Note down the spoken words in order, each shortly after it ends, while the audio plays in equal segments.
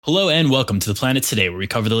Hello and welcome to The Planet Today, where we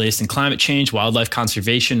cover the latest in climate change, wildlife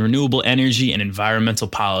conservation, renewable energy, and environmental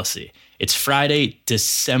policy. It's Friday,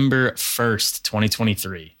 December 1st,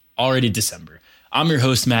 2023. Already December. I'm your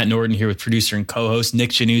host, Matt Norton, here with producer and co-host Nick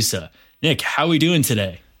Janusa. Nick, how are we doing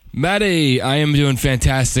today? Matty, I am doing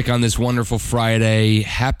fantastic on this wonderful Friday.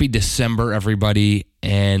 Happy December, everybody.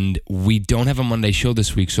 And we don't have a Monday show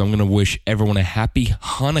this week, so I'm going to wish everyone a happy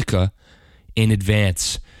Hanukkah in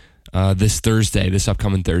advance. This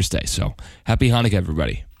upcoming Thursday. So happy Hanukkah,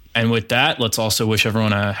 everybody. And with that, let's also wish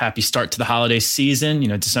everyone a happy start to the holiday season. You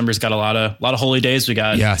know, December's got a lot of holy days. We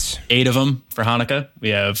got 8 of them for Hanukkah. We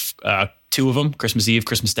have 2 of them, Christmas Eve,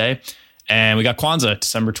 Christmas Day. And we got Kwanzaa,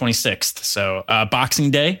 December 26th. So Boxing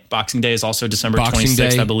Day. Boxing Day is also December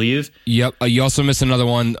 26th, I believe. Yep. You also missed another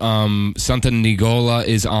one. Santa Nicola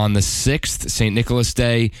is on the 6th, St. Nicholas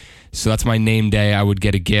Day. So that's my name day. I would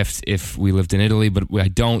get a gift if we lived in Italy, but I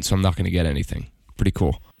don't, so I'm not going to get anything. Pretty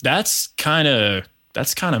cool. That's kind of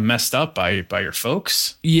messed up by your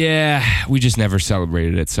folks. Yeah, we just never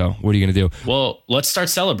celebrated it. So what are you going to do? Well, let's start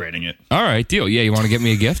celebrating it. All right, deal. Yeah, you want to get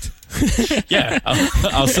me a gift? Yeah,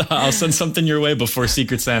 I'll send something your way before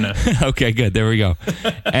Secret Santa. Okay, good. There we go.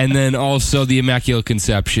 And then also the Immaculate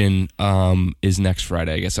Conception is next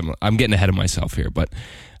Friday. I guess I'm getting ahead of myself here, but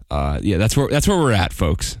yeah, that's where we're at,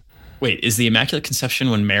 folks. Wait, is the Immaculate Conception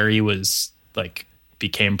when Mary was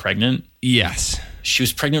became pregnant? Yes. She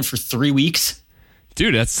was pregnant for 3 weeks?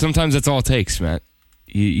 Dude, sometimes that's all it takes, Matt.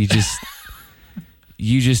 You just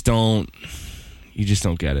don't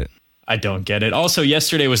get it. I don't get it. Also,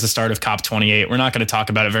 yesterday was the start of COP28. We're not going to talk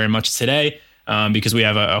about it very much today because we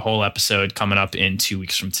have a whole episode coming up in 2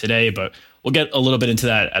 weeks from today, but we'll get a little bit into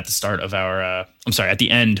that at the start of at the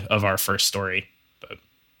end of our first story.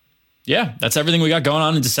 Yeah, that's everything we got going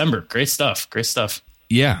on in December. Great stuff.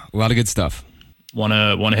 Yeah, a lot of good stuff.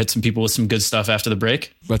 Wanna hit some people with some good stuff after the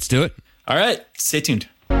break? Let's do it. All right, stay tuned.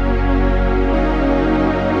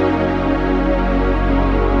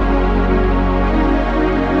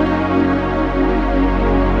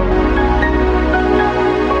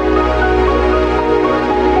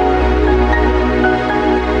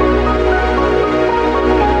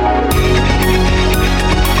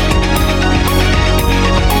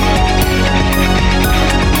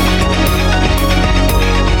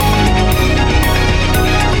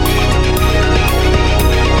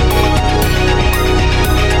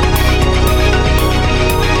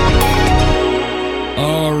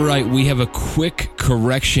 We have a quick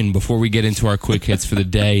correction before we get into our quick hits for the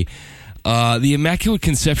day. The Immaculate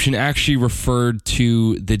Conception actually referred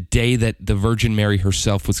to the day that the Virgin Mary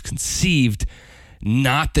herself was conceived,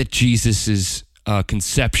 not that Jesus'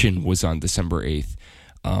 conception was on December 8th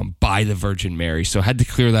by the Virgin Mary. So I had to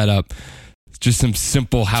clear that up. Just some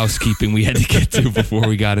simple housekeeping we had to get to before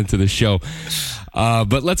we got into the show.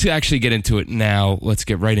 But let's actually get into it now. Let's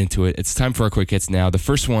get right into it. It's time for our quick hits now. The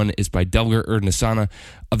first one is by Delgar Erdnasana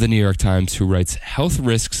of the New York Times, who writes, "Health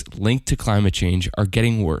risks linked to climate change are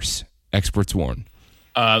getting worse. Experts warn."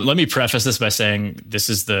 Let me preface this by saying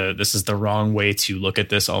this is the wrong way to look at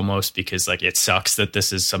this almost, because it sucks that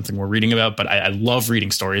this is something we're reading about. But I love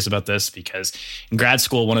reading stories about this because in grad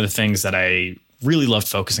school, one of the things that I really loved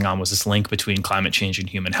focusing on was this link between climate change and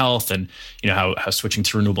human health, and how switching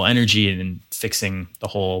to renewable energy and fixing the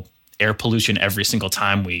whole air pollution every single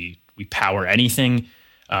time we power anything,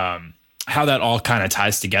 how that all kind of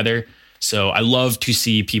ties together. So I love to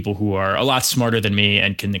see people who are a lot smarter than me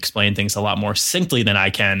and can explain things a lot more succinctly than I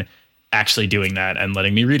can actually doing that and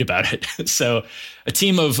letting me read about it. So a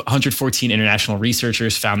team of 114 international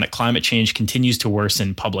researchers found that climate change continues to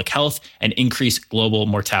worsen public health and increase global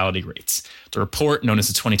mortality rates. The report, known as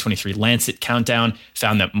the 2023 Lancet Countdown,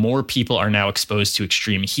 found that more people are now exposed to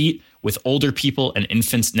extreme heat, with older people and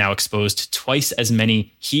infants now exposed to twice as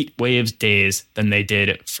many heat waves days than they did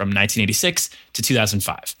from 1986 to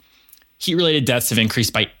 2005. Heat-related deaths have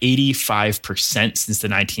increased by 85% since the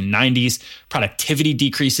 1990s. Productivity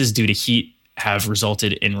decreases due to heat have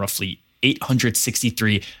resulted in roughly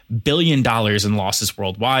 $863 billion in losses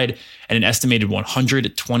worldwide, and an estimated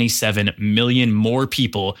 127 million more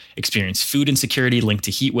people experience food insecurity linked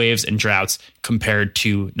to heat waves and droughts compared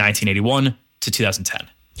to 1981 to 2010.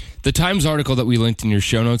 The Times article that we linked in your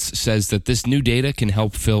show notes says that this new data can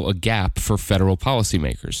help fill a gap for federal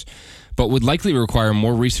policymakers, but would likely require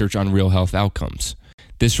more research on real health outcomes.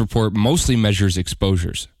 This report mostly measures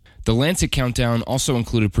exposures. The Lancet Countdown also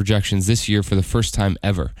included projections this year for the first time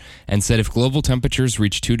ever, and said if global temperatures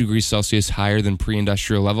reach 2 degrees Celsius higher than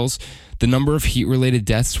pre-industrial levels, the number of heat-related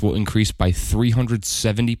deaths will increase by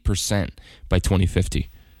 370% by 2050.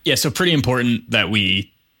 Yeah, so pretty important that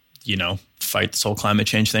we, fight this whole climate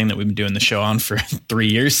change thing that we've been doing the show on for 3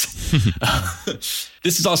 years.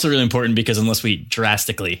 This is also really important because unless we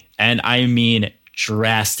drastically, and I mean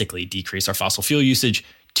drastically, decrease our fossil fuel usage,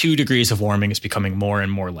 2 degrees of warming is becoming more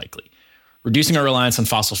and more likely. Reducing our reliance on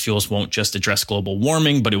fossil fuels won't just address global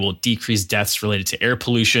warming, but it will decrease deaths related to air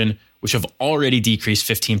pollution, which have already decreased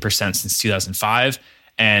 15% since 2005.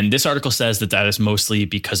 And this article says that that is mostly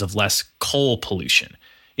because of less coal pollution.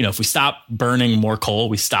 You know, if we stop burning more coal,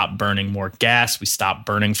 we stop burning more gas, we stop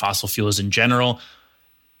burning fossil fuels in general,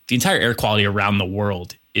 the entire air quality around the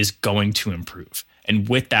world is going to improve. And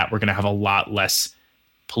with that, we're going to have a lot less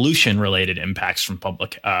pollution-related impacts from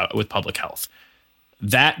public health.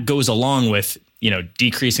 That goes along with,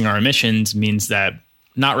 decreasing our emissions means that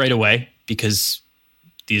not right away, because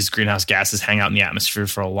these greenhouse gases hang out in the atmosphere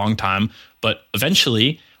for a long time, but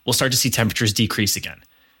eventually we'll start to see temperatures decrease again.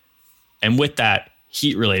 And with that,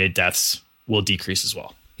 heat-related deaths will decrease as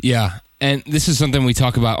well. Yeah, and this is something we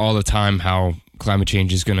talk about all the time, how climate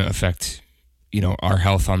change is going to affect, our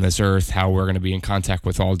health on this earth, how we're going to be in contact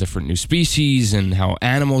with all different new species, and how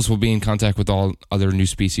animals will be in contact with all other new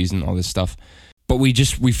species and all this stuff. But we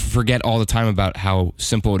forget all the time about how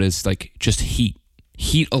simple it is, like just heat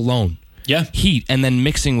alone. Yeah. Heat, and then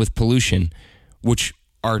mixing with pollution, which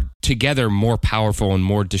are together more powerful and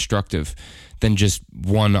more destructive than just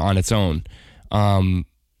one on its own.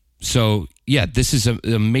 So yeah, this is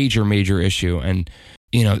a major, major issue, and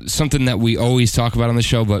something that we always talk about on the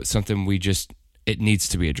show, but something it needs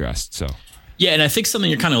to be addressed. So yeah, and I think something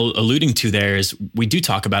you're kind of alluding to there is we do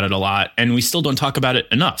talk about it a lot, and we still don't talk about it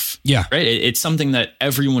enough. Yeah, right. It's something that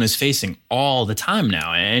everyone is facing all the time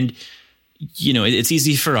now, and it's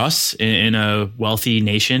easy for us in a wealthy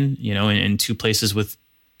nation, in 2 places with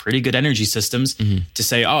pretty good energy systems, to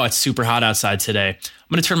say, oh, it's super hot outside today. I'm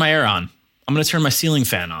going to turn my air on. I'm going to turn my ceiling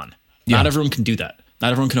fan on. Yeah. Not everyone can do that.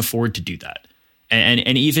 Not everyone can afford to do that.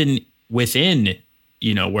 And even within,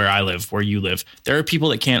 where I live, where you live, there are people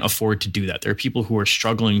that can't afford to do that. There are people who are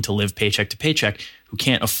struggling to live paycheck to paycheck who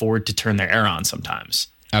can't afford to turn their air on sometimes.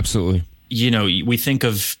 Absolutely. We think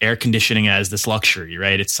of air conditioning as this luxury,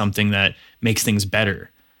 right? It's something that makes things better,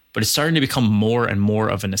 but it's starting to become more and more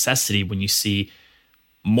of a necessity when you see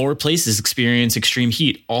more places experience extreme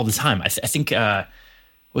heat all the time. I think,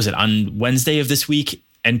 was it on Wednesday of this week?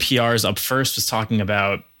 NPR's Up First was talking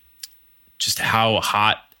about just how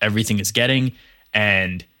hot everything is getting.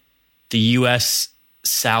 And the U.S.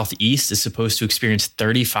 Southeast is supposed to experience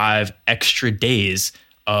 35 extra days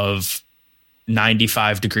of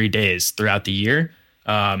 95-degree days throughout the year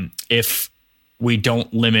if we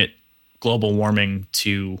don't limit global warming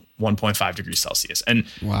to 1.5 degrees Celsius. And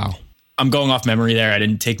wow. I'm going off memory there. I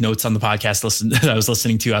didn't take notes on the podcast that I was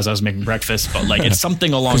listening to as I was making breakfast, but it's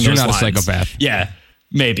something along those lines. You're not a psychopath. Yeah,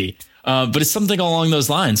 maybe. But it's something along those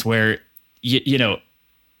lines where,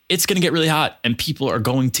 it's going to get really hot and people are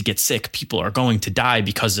going to get sick. People are going to die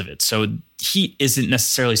because of it. So heat isn't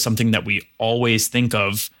necessarily something that we always think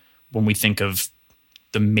of when we think of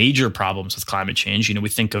the major problems with climate change. We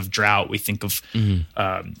think of drought, we think of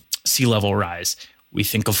sea level rise, we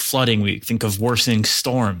think of flooding, we think of worsening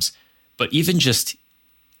storms. But even just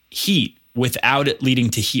heat, without it leading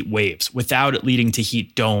to heat waves, without it leading to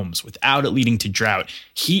heat domes, without it leading to drought,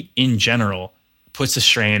 heat in general puts a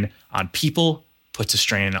strain on people, puts a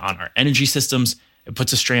strain on our energy systems, it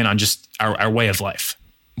puts a strain on just our way of life.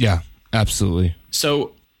 Yeah, absolutely.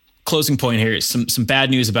 So closing point here, some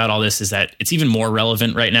bad news about all this is that it's even more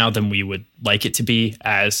relevant right now than we would like it to be,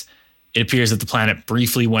 as it appears that the planet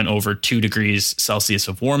briefly went over 2 degrees Celsius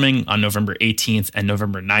of warming on November 18th and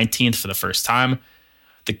November 19th for the first time.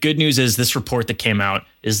 The good news is this report that came out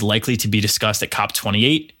is likely to be discussed at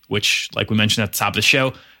COP28, which, like we mentioned at the top of the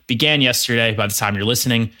show, began yesterday. By the time you're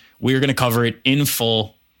listening, we are going to cover it in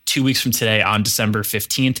full 2 weeks from today on December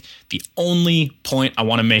 15th. The only point I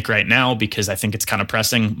want to make right now, because I think it's kind of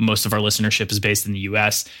pressing, most of our listenership is based in the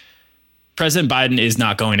US, President Biden is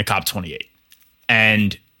not going to COP28.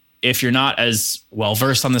 And if you're not as well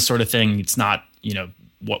versed on this sort of thing, it's not,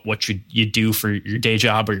 what you do for your day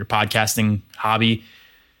job or your podcasting hobby,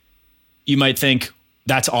 you might think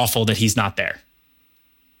that's awful that he's not there.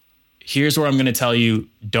 Here's where I'm going to tell you,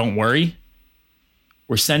 don't worry.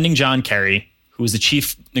 We're sending John Kerry, who was the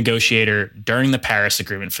chief negotiator during the Paris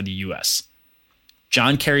Agreement for the U.S.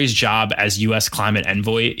 John Kerry's job as U.S. climate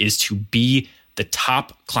envoy is to be the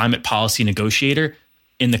top climate policy negotiator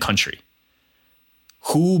in the country.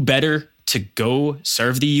 Who better to go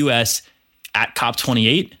serve the U.S. at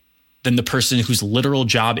COP28 than the person whose literal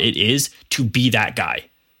job it is to be that guy?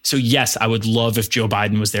 So yes, I would love if Joe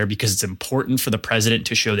Biden was there, because it's important for the president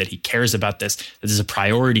to show that he cares about this, that this is a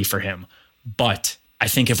priority for him. But I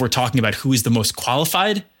think if we're talking about who is the most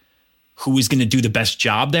qualified, who is going to do the best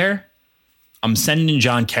job there, I'm sending in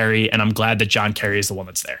John Kerry, and I'm glad that John Kerry is the one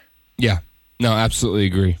that's there. Yeah. No, absolutely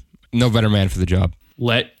agree. No better man for the job.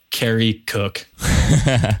 Let Kerry cook.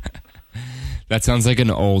 That sounds like an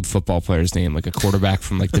old football player's name, like a quarterback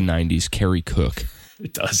from like the 90s, Kerry Cook.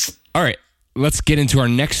 It does. All right, let's get into our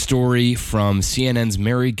next story from CNN's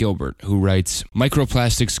Mary Gilbert, who writes,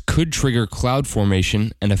 microplastics could trigger cloud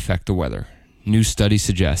formation and affect the weather. New study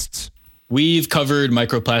suggests. We've covered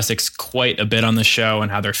microplastics quite a bit on the show and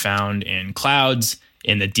how they're found in clouds,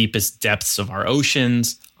 in the deepest depths of our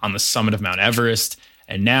oceans, on the summit of Mount Everest.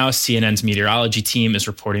 And now CNN's meteorology team is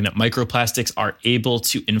reporting that microplastics are able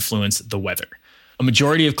to influence the weather. A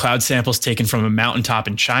majority of cloud samples taken from a mountaintop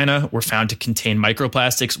in China were found to contain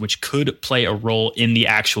microplastics, which could play a role in the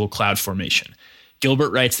actual cloud formation.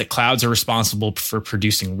 Gilbert writes that clouds are responsible for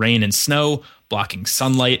producing rain and snow, blocking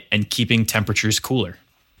sunlight, and keeping temperatures cooler.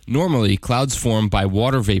 Normally, clouds form by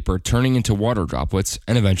water vapor turning into water droplets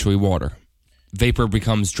and eventually water. Vapor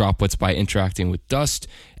becomes droplets by interacting with dust,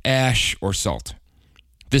 ash, or salt.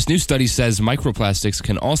 This new study says microplastics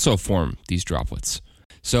can also form these droplets.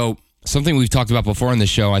 So, something we've talked about before on the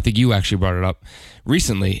show, I think you actually brought it up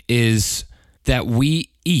recently, is that we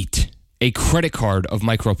eat a credit card of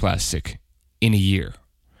microplastic in a year,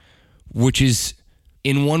 which is,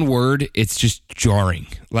 in one word, it's just jarring.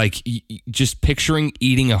 Like, just picturing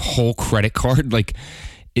eating a whole credit card, like,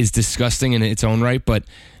 is disgusting in its own right, but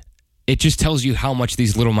it just tells you how much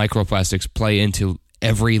these little microplastics play into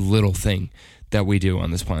every little thing that we do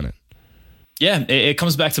on this planet. Yeah, it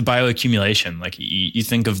comes back to bioaccumulation. Like you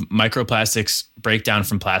think of microplastics break down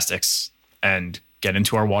from plastics and get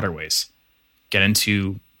into our waterways, get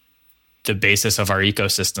into the basis of our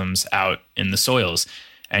ecosystems out in the soils.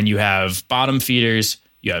 And you have bottom feeders,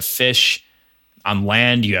 you have fish on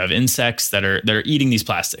land, you have insects that are eating these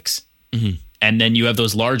plastics. Mm-hmm. And then you have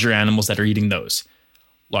those larger animals that are eating those.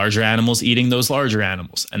 Larger animals eating those larger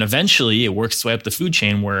animals. And eventually it works its way up the food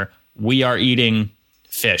chain where we are eating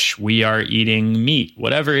fish, we are eating meat,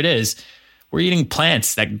 whatever it is. We're eating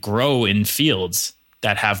plants that grow in fields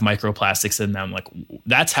that have microplastics in them. Like,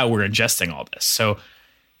 that's how we're ingesting all this. So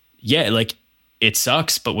yeah, like, it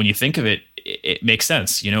sucks, but when you think of it, it makes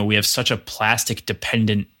sense. You know, we have such a plastic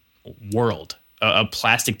dependent world, a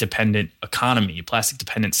plastic dependent economy, a plastic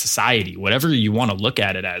dependent society, whatever you want to look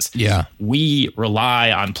at it as. Yeah. We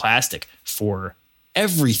rely on plastic for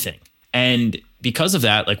everything. And because of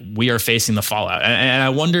that, like, we are facing the fallout. And I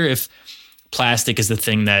wonder if plastic is the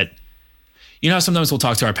thing that, you know, sometimes we'll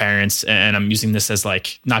talk to our parents, and I'm using this as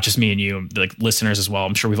like, not just me and you, like listeners as well.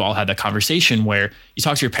 I'm sure we've all had that conversation where you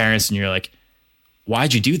talk to your parents and you're like,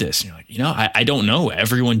 why'd you do this? And you're like, you know, I don't know.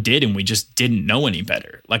 Everyone did, and we just didn't know any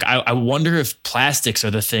better. Like, I wonder if plastics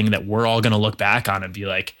are the thing that we're all going to look back on and be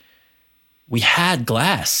like, we had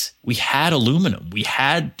glass, we had aluminum, we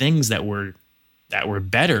had things that were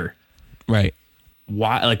better. Right.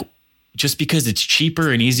 Why? Like, just because it's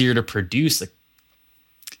cheaper and easier to produce, like,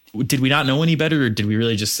 did we not know any better, or did we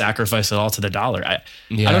really just sacrifice it all to the dollar? I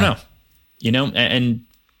don't know. You know, and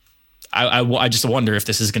I just wonder if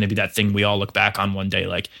this is going to be that thing we all look back on one day.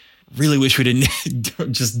 Like, really wish we didn't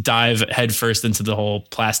just dive headfirst into the whole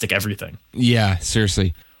plastic everything. Yeah,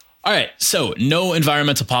 seriously. All right. So no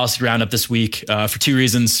environmental policy roundup this week for two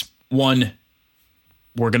reasons. One,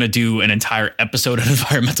 we're going to do an entire episode on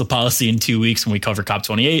environmental policy in 2 weeks when we cover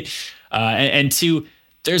COP28. And two,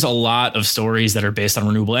 there's a lot of stories that are based on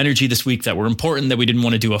renewable energy this week that were important that we didn't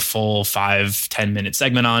want to do a full 5-10 minute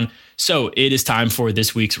segment on. So it is time for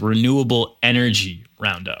this week's renewable energy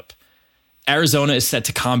roundup. Arizona is set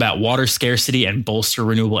to combat water scarcity and bolster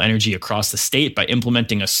renewable energy across the state by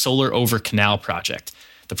implementing a solar over canal project.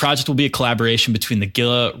 The project will be a collaboration between the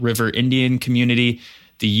Gila River Indian community,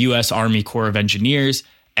 the U.S. Army Corps of Engineers,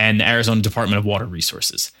 and the Arizona Department of Water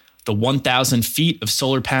Resources. The 1,000 feet of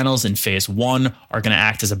solar panels in phase 1 are going to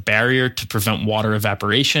act as a barrier to prevent water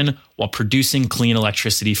evaporation while producing clean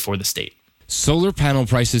electricity for the state. Solar panel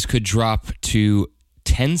prices could drop to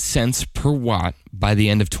 10 cents per watt by the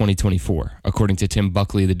end of 2024, according to Tim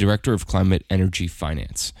Buckley, the Director of Climate Energy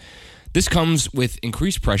Finance. This comes with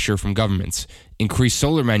increased pressure from governments, increased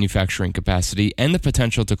solar manufacturing capacity, and the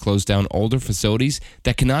potential to close down older facilities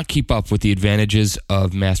that cannot keep up with the advantages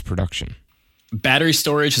of mass production. Battery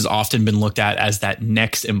storage has often been looked at as that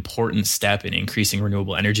next important step in increasing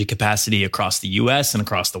renewable energy capacity across the U.S. and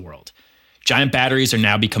across the world. Giant batteries are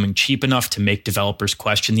now becoming cheap enough to make developers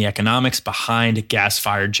question the economics behind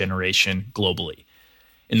gas-fired generation globally.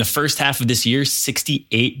 In the first half of this year,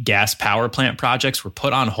 68 gas power plant projects were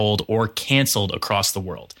put on hold or canceled across the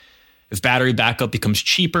world. If battery backup becomes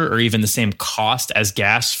cheaper or even the same cost as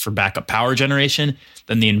gas for backup power generation,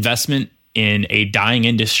 then the investment in a dying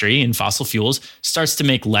industry in fossil fuels starts to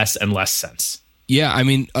make less and less sense. Yeah, I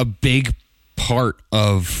mean, a big part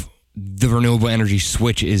of the renewable energy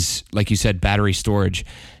switch is, like you said, battery storage.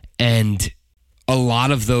 And a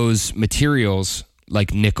lot of those materials,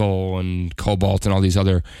 like nickel and cobalt and all these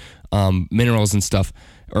other minerals and stuff,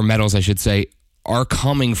 or metals, I should say, are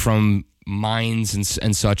coming from mines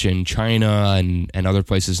and such in China and other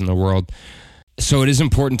places in the world. So it is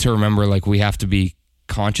important to remember, like, we have to be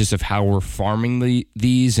conscious of how we're farming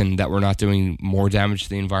these and that we're not doing more damage to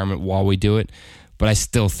the environment while we do it. But I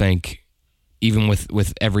still think, even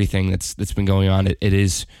with everything that's been going on, it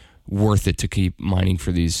is worth it to keep mining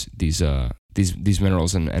for these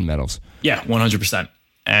minerals and metals. Yeah, 100%.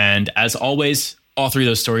 And as always, all three of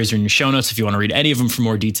those stories are in your show notes if you want to read any of them for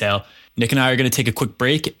more detail. Nick and I are going to take a quick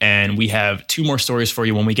break, and we have two more stories for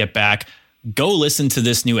you when we get back. Go listen to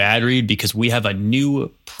this new ad read because we have a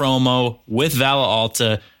new promo with Vala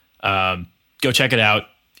Alta. Go check it out.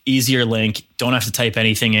 Easier link. Don't have to type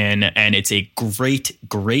anything in. And it's a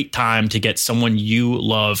great time to get someone you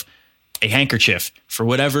love a handkerchief for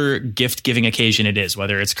whatever gift-giving occasion it is,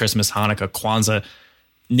 whether it's Christmas, Hanukkah, Kwanzaa,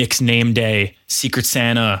 Nick's name day, Secret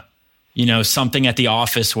Santa, something at the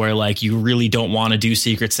office where like you really don't want to do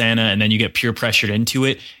Secret Santa and then you get peer pressured into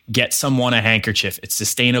it. Get someone a handkerchief. It's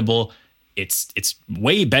sustainable. It's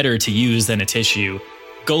way better to use than a tissue.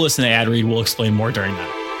 Go listen to ad read. We'll explain more during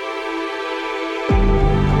that.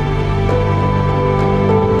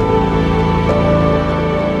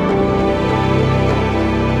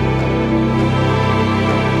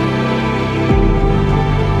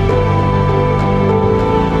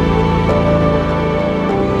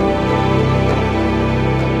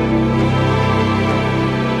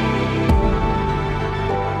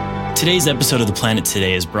 Today's episode of The Planet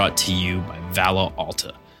Today is brought to you by Vala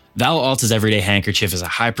Alta. Vala Alta's Everyday Handkerchief is a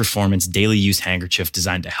high-performance, daily-use handkerchief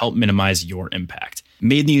designed to help minimize your impact.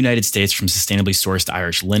 Made in the United States from sustainably sourced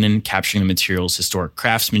Irish linen, capturing the material's historic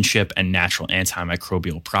craftsmanship and natural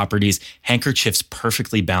antimicrobial properties, handkerchiefs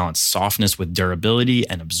perfectly balance softness with durability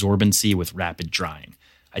and absorbency with rapid drying.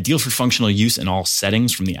 Ideal for functional use in all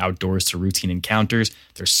settings, from the outdoors to routine encounters,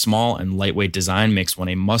 their small and lightweight design makes one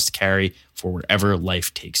a must-carry for wherever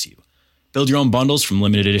life takes you. Build your own bundles from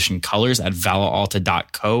limited edition colors at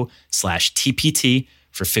valaalta.co/TPT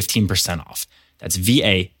for 15% off. That's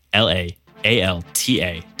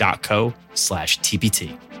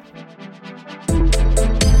VALAALTA.co/TPT.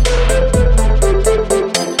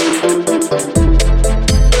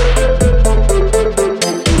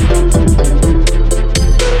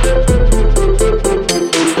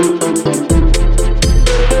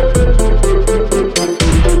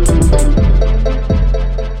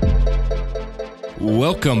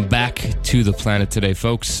 Welcome back to The Planet Today,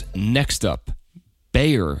 folks. Next up,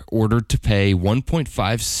 Bayer ordered to pay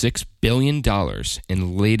 $1.56 billion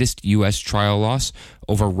in latest U.S. trial loss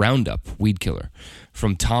over Roundup weed killer.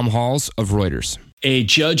 From Tom Halls of Reuters. A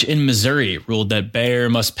judge in Missouri ruled that Bayer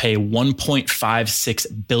must pay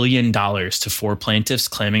 $1.56 billion to four plaintiffs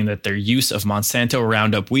claiming that their use of Monsanto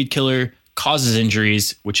Roundup weed killer causes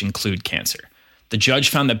injuries, which include cancer. The judge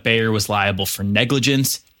found that Bayer was liable for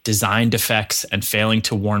negligence, design defects, and failing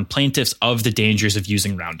to warn plaintiffs of the dangers of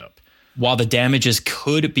using Roundup. While the damages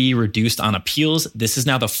could be reduced on appeals, this is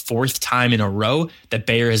now the fourth time in a row that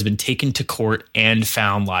Bayer has been taken to court and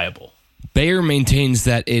found liable. Bayer maintains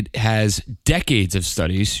that it has decades of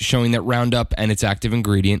studies showing that Roundup and its active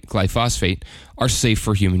ingredient, glyphosate, are safe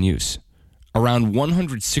for human use. Around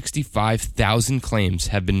 165,000 claims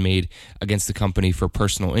have been made against the company for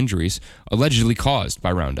personal injuries allegedly caused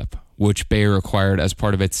by Roundup, which Bayer acquired as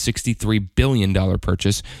part of its $63 billion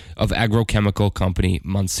purchase of agrochemical company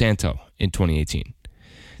Monsanto in 2018.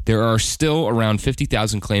 There are still around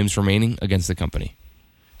 50,000 claims remaining against the company.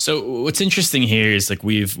 So what's interesting here is like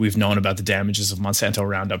we've known about the damages of Monsanto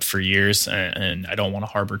Roundup for years, and I don't want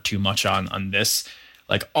to harbor too much on this.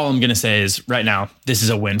 Like, all I'm going to say is right now, this is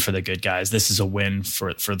a win for the good guys. This is a win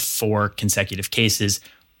for the four consecutive cases,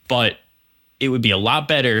 but it would be a lot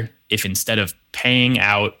better if instead of paying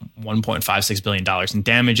out $1.56 billion in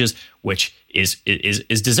damages, which is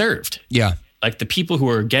deserved. Yeah. Like, the people who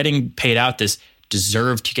are getting paid out this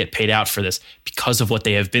deserve to get paid out for this because of what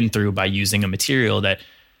they have been through by using a material that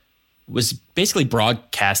was basically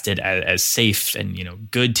broadcasted as safe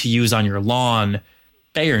and, good to use on your lawn.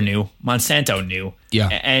 Bayer knew, Monsanto knew. Yeah.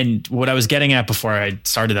 And what I was getting at before I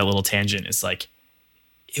started that little tangent is like,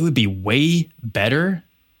 it would be way better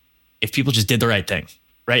if people just did the right thing,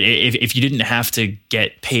 right? If you didn't have to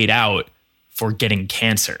get paid out for getting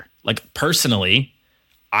cancer. Like, personally,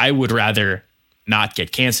 I would rather not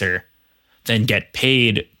get cancer than get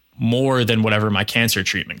paid more than whatever my cancer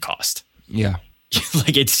treatment cost. Yeah.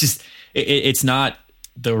 Like, it's just, it's not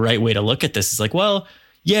the right way to look at this. It's like, well,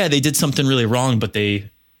 yeah, they did something really wrong, but they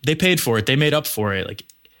paid for it. They made up for it. Like,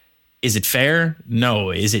 is it fair?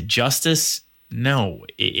 No. Is it justice? No.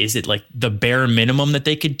 Is it like the bare minimum that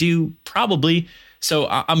they could do? Probably. So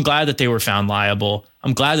I'm glad that they were found liable.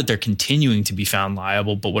 I'm glad that they're continuing to be found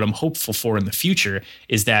liable. But what I'm hopeful for in the future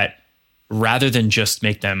is that rather than just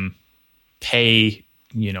make them pay,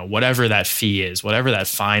 whatever that fee is, whatever that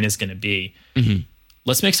fine is going to be,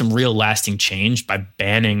 let's make some real lasting change by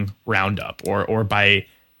banning Roundup or by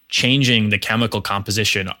changing the chemical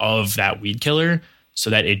composition of that weed killer so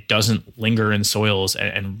that it doesn't linger in soils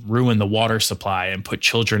and ruin the water supply and put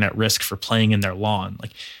children at risk for playing in their lawn.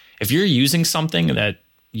 Like, if you're using something that,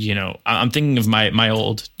 I'm thinking of my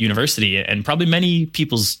old university and probably many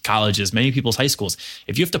people's colleges, many people's high schools.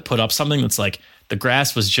 If you have to put up something that's like, the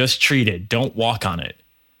grass was just treated, don't walk on it.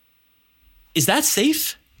 Is that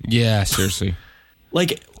safe? Yeah, seriously.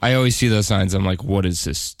 Like, I always see those signs. I'm like, what is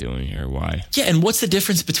this doing here? Why? Yeah. And what's the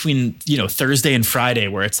difference between, Thursday and Friday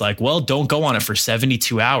where it's like, well, don't go on it for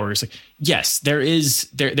 72 hours. Like, yes, there is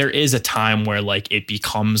a time where like it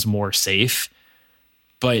becomes more safe,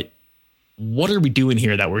 but what are we doing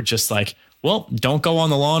here that we're just like, well, don't go on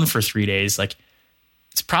the lawn for 3 days. Like,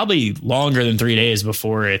 it's probably longer than 3 days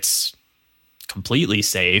before it's completely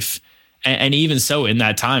safe. And even so, in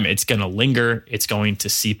that time, it's going to linger. It's going to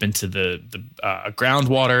seep into the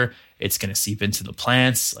groundwater. It's going to seep into the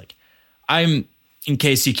plants. Like, in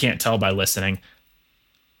case you can't tell by listening,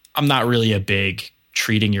 I'm not really a big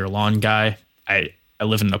treating your lawn guy. I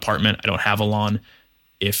live in an apartment. I don't have a lawn.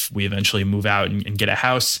 If we eventually move out and get a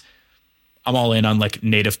house, I'm all in on like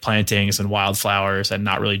native plantings and wildflowers and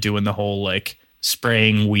not really doing the whole like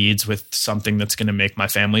spraying weeds with something that's going to make my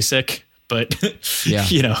family sick. But,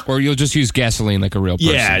 yeah. Or you'll just use gasoline like a real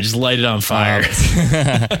person. Yeah, just light it on fire.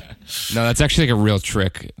 No, that's actually like a real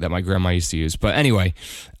trick that my grandma used to use. But anyway,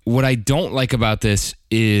 what I don't like about this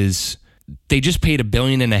is they just paid $1.5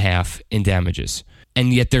 billion in damages.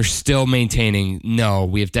 And yet they're still maintaining, no,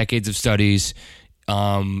 we have decades of studies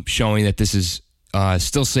showing that this is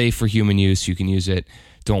still safe for human use. You can use it.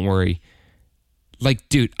 Don't worry. Like,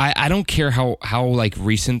 dude, I don't care how like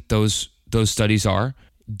recent those studies are.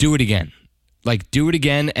 Do it again. Like, do it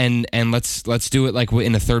again, and let's do it like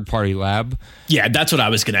in a third party lab. Yeah, that's what I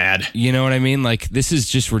was gonna add. You know what I mean? Like, this is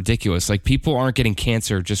just ridiculous. Like, people aren't getting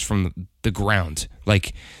cancer just from the ground.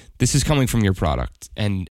 Like, this is coming from your product,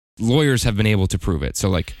 and lawyers have been able to prove it. So,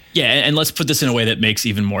 like, yeah, and let's put this in a way that makes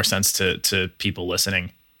even more sense to people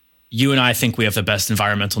listening. You and I think we have the best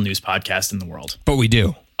environmental news podcast in the world, but we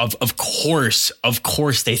do. Of course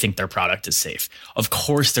they think their product is safe. Of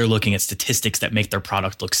course they're looking at statistics that make their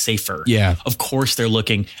product look safer. Yeah. Of course they're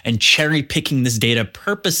looking and cherry picking this data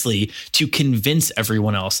purposely to convince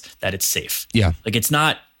everyone else that it's safe. Yeah. Like, it's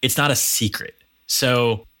not a secret.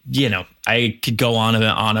 So, I could go on and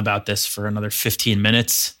on about this for another 15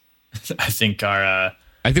 minutes. I think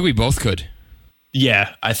we both could.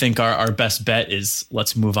 Yeah, I think our best bet is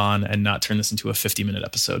let's move on and not turn this into a 50-minute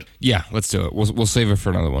episode. Yeah, let's do it. We'll save it for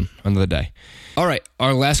another one, another day. All right,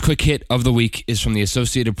 our last quick hit of the week is from the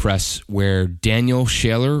Associated Press, where Daniel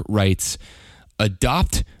Shaler writes,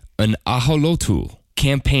 "Adopt an Axolotl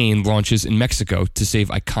campaign launches in Mexico to save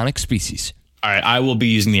iconic species." All right, I will be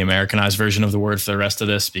using the Americanized version of the word for the rest of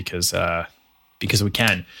this because we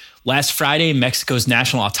can. Last Friday, Mexico's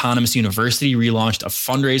National Autonomous University relaunched a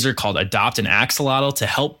fundraiser called Adopt an Axolotl to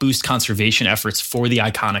help boost conservation efforts for the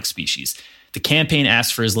iconic species. The campaign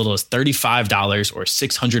asked for as little as $35 or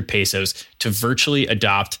 600 pesos to virtually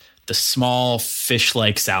adopt the small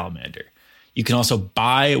fish-like salamander. You can also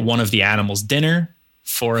buy one of the animals' dinner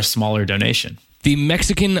for a smaller donation. The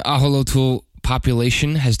Mexican axolotl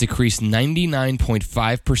population has decreased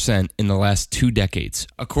 99.5% in the last 2 decades,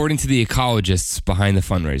 according to the ecologists behind the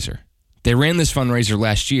fundraiser. They ran this fundraiser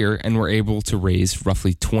last year and were able to raise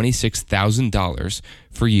roughly $26,000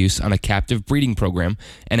 for use on a captive breeding program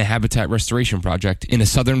and a habitat restoration project in a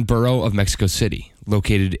southern borough of Mexico City,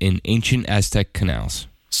 located in ancient Aztec canals.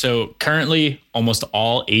 So currently, almost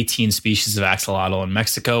all 18 species of axolotl in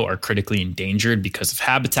Mexico are critically endangered because of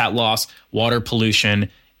habitat loss, water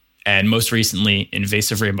pollution, and most recently,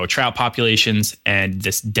 invasive rainbow trout populations and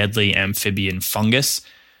this deadly amphibian fungus.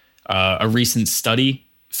 A recent study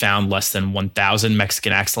found less than 1,000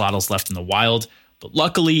 Mexican axolotls left in the wild. But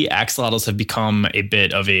luckily, axolotls have become a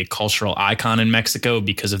bit of a cultural icon in Mexico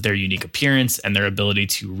because of their unique appearance and their ability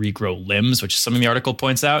to regrow limbs, which is something the article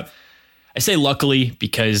points out. I say luckily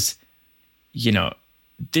because,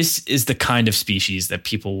 this is the kind of species that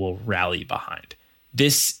people will rally behind.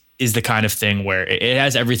 This is the kind of thing where it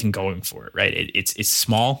has everything going for it, right? It's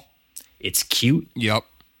small, it's cute. Yep.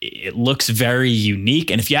 It looks very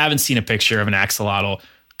unique. And if you haven't seen a picture of an axolotl,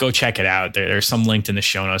 go check it out. There's some linked in the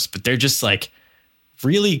show notes, but they're just like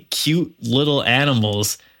really cute little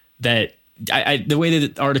animals that the way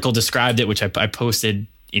that the article described it, which I posted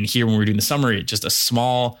in here when we were doing the summary, just a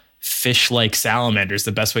small fish-like salamander is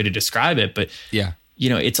the best way to describe it. But yeah,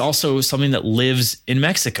 it's also something that lives in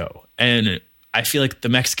Mexico. And I feel like the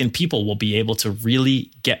Mexican people will be able to really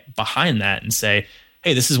get behind that and say,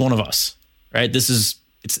 hey, this is one of us, right?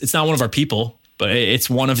 It's not one of our people, but it's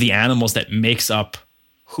one of the animals that makes up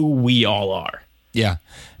who we all are. Yeah,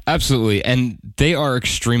 absolutely. And they are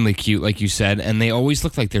extremely cute, like you said, and they always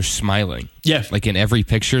look like they're smiling. Yeah. Like in every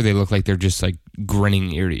picture, they look like they're just like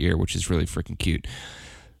grinning ear to ear, which is really freaking cute.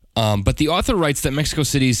 But the author writes that Mexico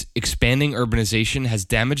City's expanding urbanization has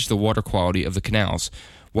damaged the water quality of the canals,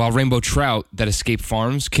 while rainbow trout that escape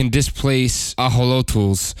farms can displace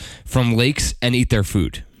axolotls from lakes and eat their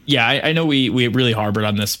food. Yeah, I know we really harbored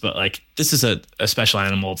on this, but like this is a special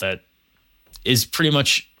animal that is pretty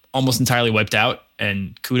much almost entirely wiped out.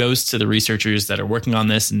 And kudos to the researchers that are working on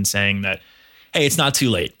this and saying that, hey, it's not too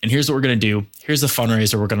late. And here's what we're going to do. Here's the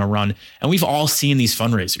fundraiser we're going to run. And we've all seen these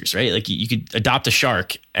fundraisers, right? Like you could adopt a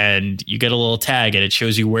shark and you get a little tag and it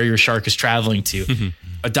shows you where your shark is traveling to.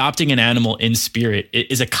 Adopting an animal in spirit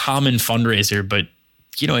is a common fundraiser, but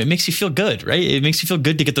it makes you feel good, right? It makes you feel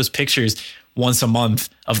good to get those pictures once a month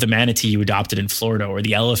of the manatee you adopted in Florida or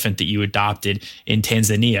the elephant that you adopted in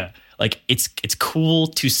Tanzania. Like it's cool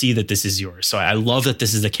to see that this is yours. So I love that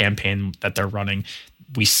this is the campaign that they're running.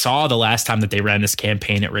 We saw the last time that they ran this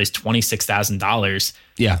campaign, it raised $26,000.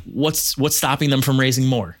 Yeah. What's stopping them from raising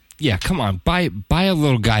more? Yeah, come on. Buy a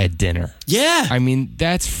little guy a dinner. Yeah. I mean,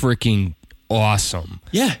 that's freaking awesome.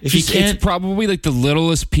 Yeah. If you can't, it's probably like the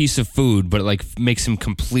littlest piece of food, but it like makes him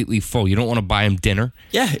completely full. You don't want to buy him dinner.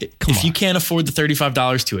 Yeah. If you can't afford the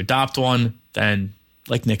 $35 to adopt one, then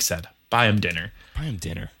like Nick said, buy him dinner. Buy him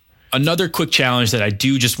dinner. Another quick challenge that I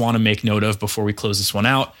do just want to make note of before we close this one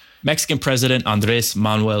out. Mexican President Andrés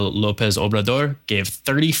Manuel López Obrador gave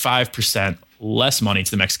 35% less money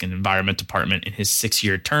to the Mexican Environment Department in his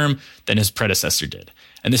 6-year term than his predecessor did.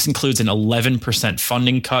 And this includes an 11%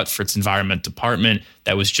 funding cut for its Environment Department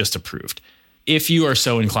that was just approved. If you are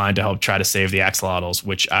so inclined to help try to save the axolotls,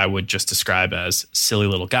 which I would just describe as silly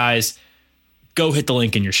little guys, go hit the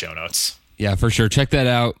link in your show notes. Yeah, for sure. Check that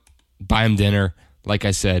out. Buy him dinner. Like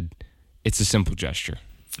I said, it's a simple gesture.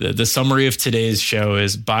 The summary of today's show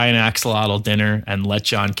is buy an axolotl dinner and let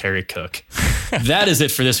John Kerry cook. That is it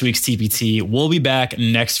for this week's TPT. We'll be back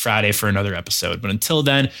next Friday for another episode. But until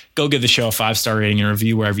then, go give the show a 5-star rating and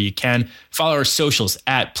review wherever you can. Follow our socials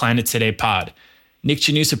at Planet Today Pod. Nick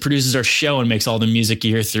Janusa produces our show and makes all the music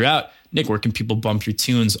you hear throughout. Nick, where can people bump your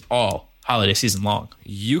tunes all holiday season long?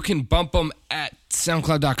 You can bump them at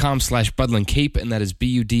soundcloud.com/BudlinCape, and that is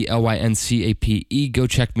BUDLYNCAPE. Go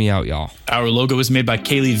check me out, y'all. Our logo is made by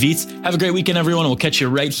Kaylee Vietz. Have a great weekend, everyone. We'll catch you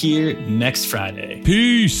right here next Friday.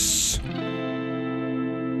 Peace.